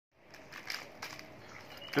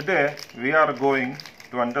Today we are going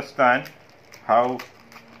to understand how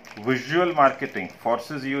visual marketing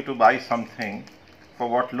forces you to buy something for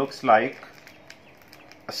what looks like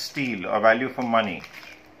a steal, a value for money.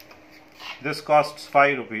 This costs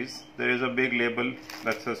 5 rupees. There is a big label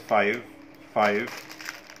that says 5, 5,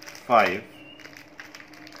 5.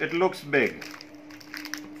 It looks big.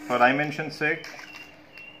 For dimension's sake,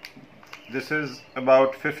 this is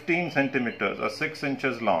about 15 centimeters or 6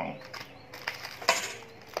 inches long.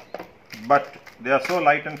 But they are so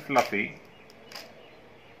light and fluffy.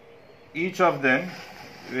 Each of them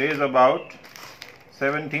weighs about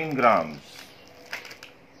 17 grams,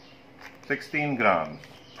 16 grams,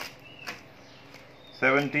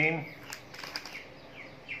 17,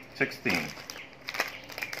 16.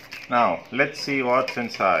 Now let's see what's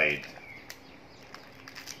inside.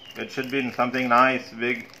 It should be something nice,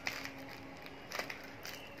 big,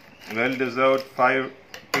 well deserved 5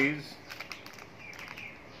 rupees.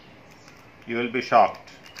 You will be shocked.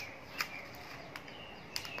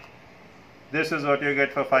 This is what you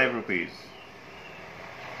get for 5 rupees.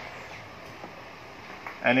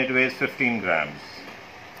 And it weighs 15 grams.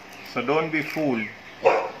 So don't be fooled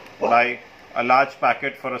by a large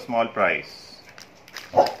packet for a small price.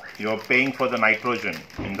 You are paying for the nitrogen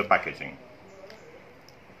in the packaging.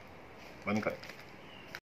 One cut.